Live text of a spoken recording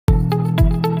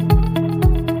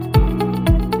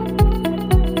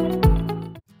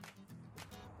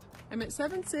at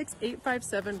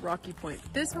 76857 Rocky Point.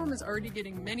 This home is already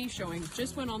getting many showings,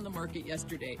 just went on the market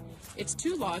yesterday. It's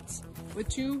 2 lots with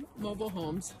 2 mobile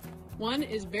homes. One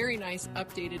is very nice,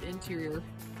 updated interior.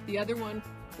 The other one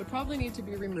would probably need to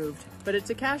be removed, but it's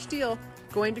a cash deal,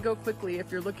 going to go quickly. If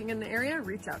you're looking in the area,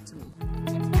 reach out to me.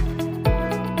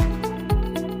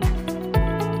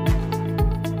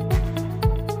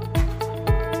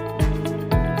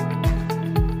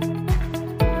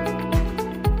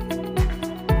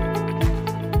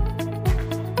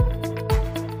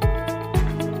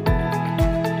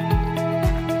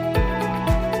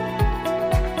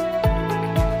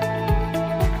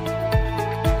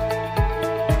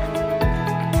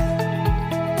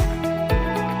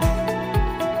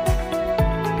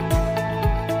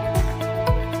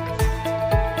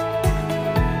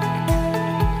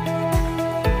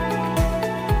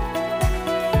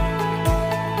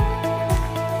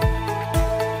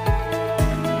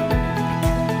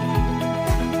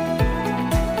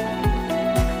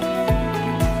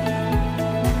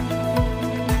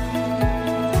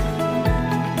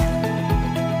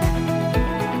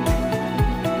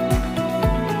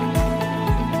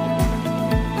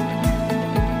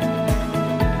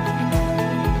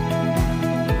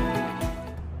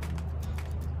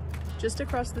 Just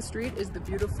across the street is the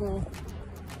beautiful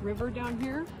river down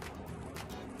here.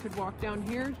 Could walk down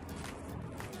here.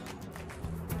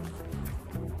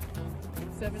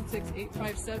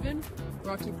 76857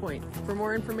 Rocky Point. For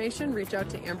more information, reach out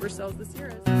to Amber Sells the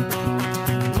Sierras.